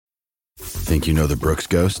Think you know the Brooks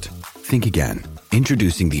Ghost? Think again.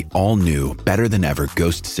 Introducing the all-new, better-than-ever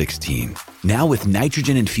Ghost 16. Now with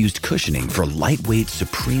nitrogen-infused cushioning for lightweight,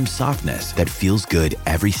 supreme softness that feels good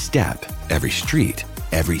every step, every street,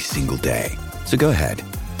 every single day. So go ahead,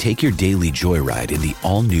 take your daily joyride in the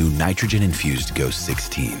all-new nitrogen-infused Ghost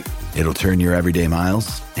 16. It'll turn your everyday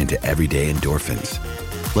miles into everyday endorphins.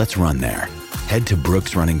 Let's run there. Head to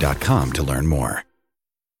brooksrunning.com to learn more.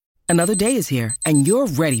 Another day is here, and you're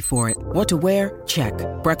ready for it. What to wear? Check.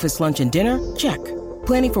 Breakfast, lunch, and dinner? Check.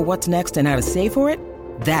 Planning for what's next and how to save for it?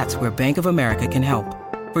 That's where Bank of America can help.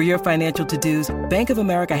 For your financial to-dos, Bank of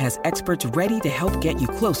America has experts ready to help get you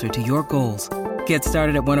closer to your goals. Get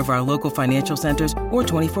started at one of our local financial centers or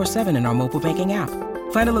 24/7 in our mobile banking app.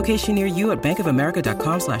 Find a location near you at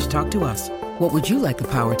bankofamerica.com/talktous. What would you like the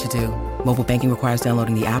power to do? Mobile banking requires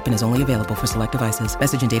downloading the app and is only available for select devices.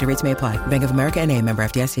 Message and data rates may apply. Bank of America N.A., member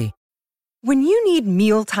FDIC. When you need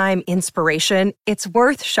mealtime inspiration, it's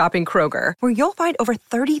worth shopping Kroger, where you'll find over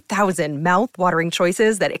 30,000 mouth-watering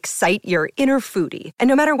choices that excite your inner foodie. And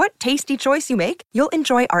no matter what tasty choice you make, you'll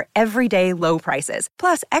enjoy our everyday low prices,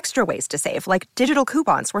 plus extra ways to save, like digital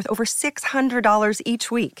coupons worth over $600 each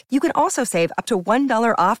week. You can also save up to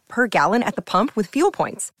 $1 off per gallon at the pump with fuel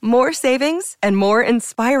points. More savings and more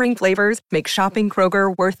inspiring flavors make shopping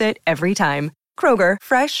Kroger worth it every time. Kroger,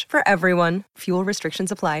 fresh for everyone. Fuel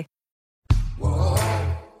restrictions apply.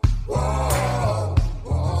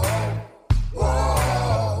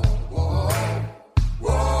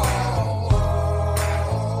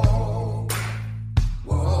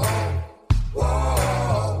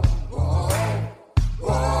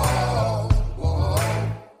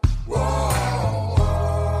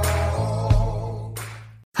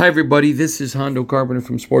 Hi, everybody. This is Hondo Carpenter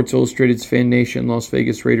from Sports Illustrated's Fan Nation, Las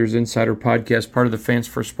Vegas Raiders Insider Podcast, part of the Fans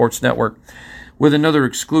for Sports Network, with another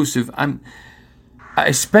exclusive. I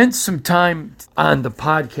spent some time on the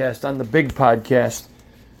podcast, on the big podcast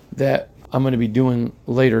that I'm going to be doing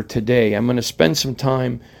later today. I'm going to spend some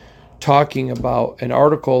time talking about an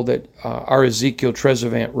article that our Ezekiel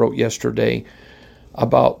Trezevant wrote yesterday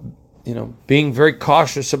about, being very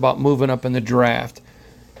cautious about moving up in the draft.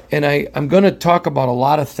 And I'm going to talk about a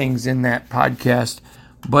lot of things in that podcast,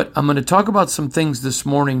 but I'm going to talk about some things this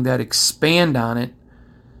morning that expand on it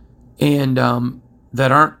and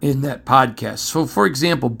that aren't in that podcast. So, for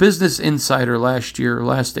example, Business Insider last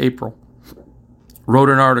April, wrote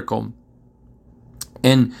an article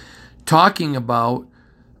and talking about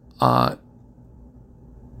that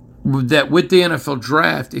with the NFL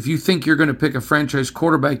draft, if you think you're going to pick a franchise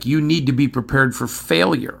quarterback, you need to be prepared for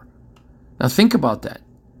failure. Now, think about that.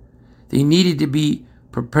 They needed to be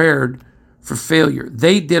prepared for failure.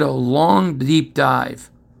 They did a long, deep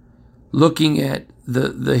dive looking at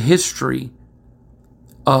the history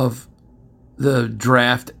of the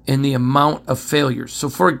draft and the amount of failures.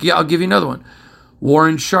 So I'll give you another one.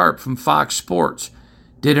 Warren Sharp from Fox Sports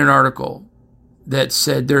did an article that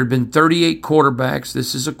said there had been 38 quarterbacks.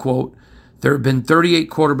 This is a quote. There have been 38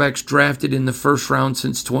 quarterbacks drafted in the first round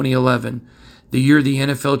since 2011. The year the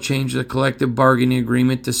NFL changed the collective bargaining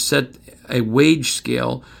agreement to set a wage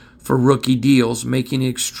scale for rookie deals, making it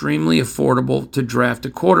extremely affordable to draft a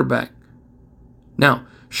quarterback. Now,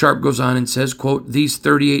 Sharp goes on and says, quote, these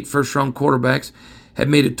 38 first-round quarterbacks have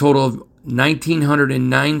made a total of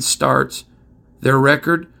 1,909 starts. Their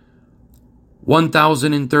record,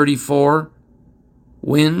 1,034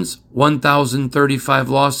 wins, 1,035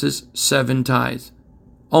 losses, 7 ties.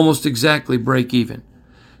 Almost exactly break even.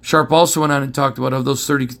 Sharp also went on and talked about of those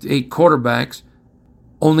 38 quarterbacks,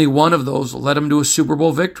 only one of those led him to a Super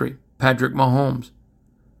Bowl victory, Patrick Mahomes.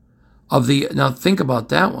 Now think about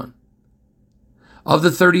that one. Of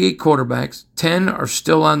the 38 quarterbacks, 10 are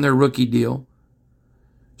still on their rookie deal,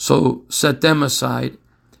 so set them aside.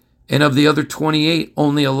 And of the other 28,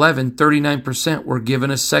 only 11, 39%, were given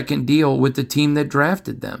a second deal with the team that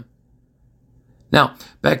drafted them. Now,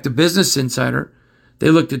 back to Business Insider. They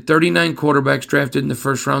looked at 39 quarterbacks drafted in the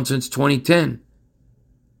first round since 2010.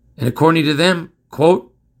 And according to them, quote,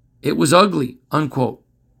 it was ugly, unquote.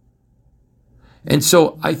 And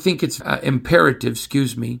so I think it's imperative,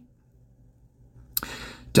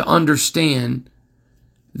 to understand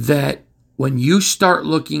that when you start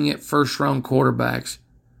looking at first round quarterbacks,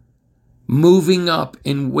 moving up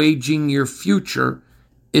and waging your future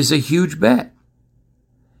is a huge bet.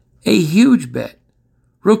 A huge bet.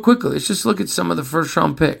 Real quickly, let's just look at some of the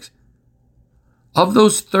first-round picks. Of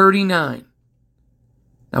those 39,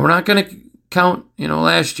 now we're not going to count,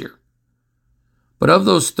 last year, but of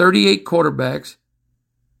those 38 quarterbacks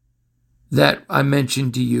that I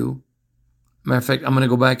mentioned to you, matter of fact, I'm going to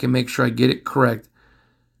go back and make sure I get it correct.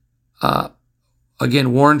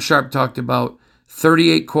 Again, Warren Sharp talked about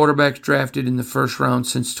 38 quarterbacks drafted in the first round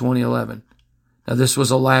since 2011. Now, this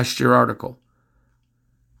was a last year article.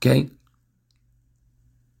 Okay?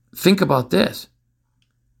 Think about this.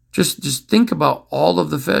 Just think about all of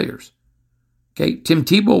the failures. Okay? Tim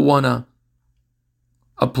Tebow won a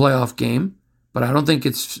playoff game, but I don't think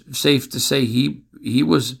it's safe to say he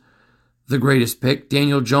was the greatest pick.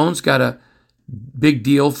 Daniel Jones got a big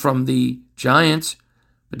deal from the Giants,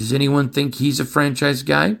 but does anyone think he's a franchise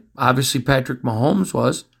guy? Obviously, Patrick Mahomes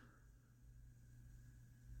was.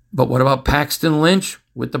 But what about Paxton Lynch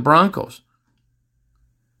with the Broncos?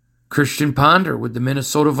 Christian Ponder with the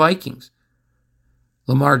Minnesota Vikings.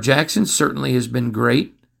 Lamar Jackson certainly has been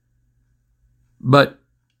great. But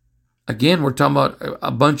again, we're talking about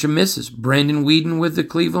a bunch of misses. Brandon Weeden with the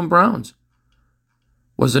Cleveland Browns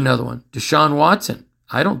was another one. Deshaun Watson,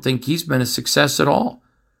 I don't think he's been a success at all.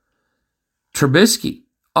 Trubisky,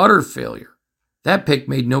 utter failure. That pick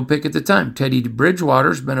made no pick at the time. Teddy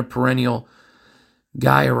Bridgewater's been a perennial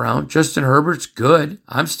guy around. Justin Herbert's good.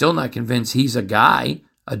 I'm still not convinced he's a guy,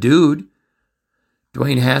 a dude.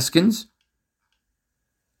 Dwayne Haskins.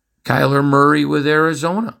 Kyler Murray with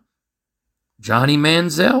Arizona. Johnny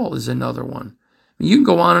Manziel is another one. You can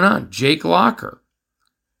go on and on. Jake Locker.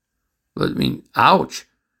 Ouch.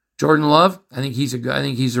 Jordan Love, I think he's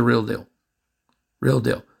a real deal. Real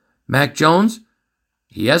deal. Mac Jones,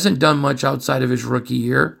 he hasn't done much outside of his rookie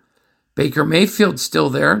year. Baker Mayfield's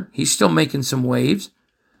still there. He's still making some waves.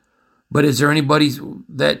 But is there anybody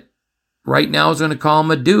that right now is going to call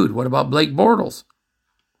him a dude? What about Blake Bortles?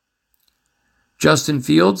 Justin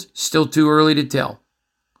Fields, still too early to tell.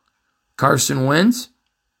 Carson Wentz.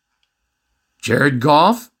 Jared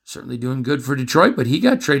Goff, certainly doing good for Detroit, but he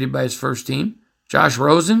got traded by his first team. Josh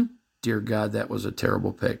Rosen, dear God, that was a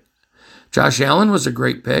terrible pick. Josh Allen was a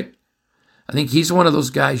great pick. I think he's one of those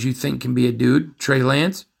guys you think can be a dude. Trey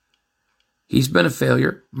Lance, he's been a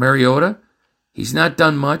failure. Mariota, he's not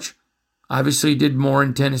done much. Obviously, he did more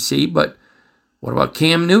in Tennessee, but what about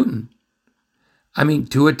Cam Newton?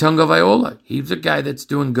 Tua Tagovailoa, he's a guy that's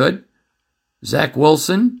doing good. Zach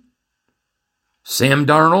Wilson, Sam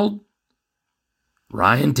Darnold,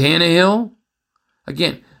 Ryan Tannehill.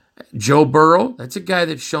 Again, Joe Burrow, that's a guy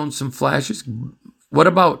that's shown some flashes. What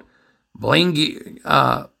about Blaine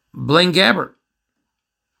Gabbert?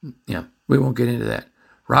 Yeah, we won't get into that.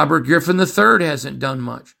 Robert Griffin III hasn't done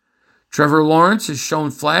much. Trevor Lawrence has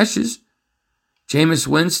shown flashes. Jameis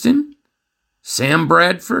Winston, Sam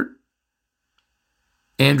Bradford.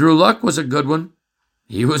 Andrew Luck was a good one.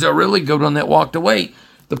 He was a really good one that walked away.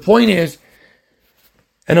 The point is,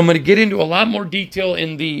 and I'm going to get into a lot more detail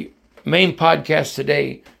in the main podcast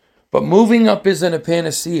today, but moving up isn't a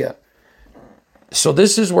panacea. So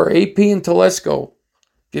this is where AP and Telesco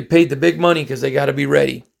get paid the big money because they got to be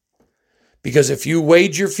ready. Because if you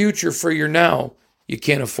wage your future for your now, you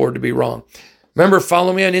can't afford to be wrong. Remember,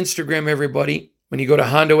 follow me on Instagram, everybody. When you go to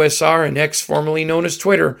Hondo SR and X, formerly known as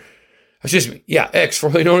Twitter. X,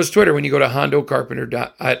 formerly known as Twitter. When you go to Hondo Carpenter,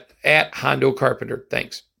 at Hondo Carpenter.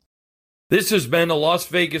 Thanks. This has been a Las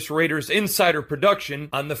Vegas Raiders Insider production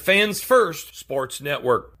on the Fans First Sports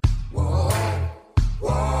Network. Whoa,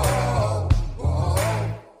 whoa.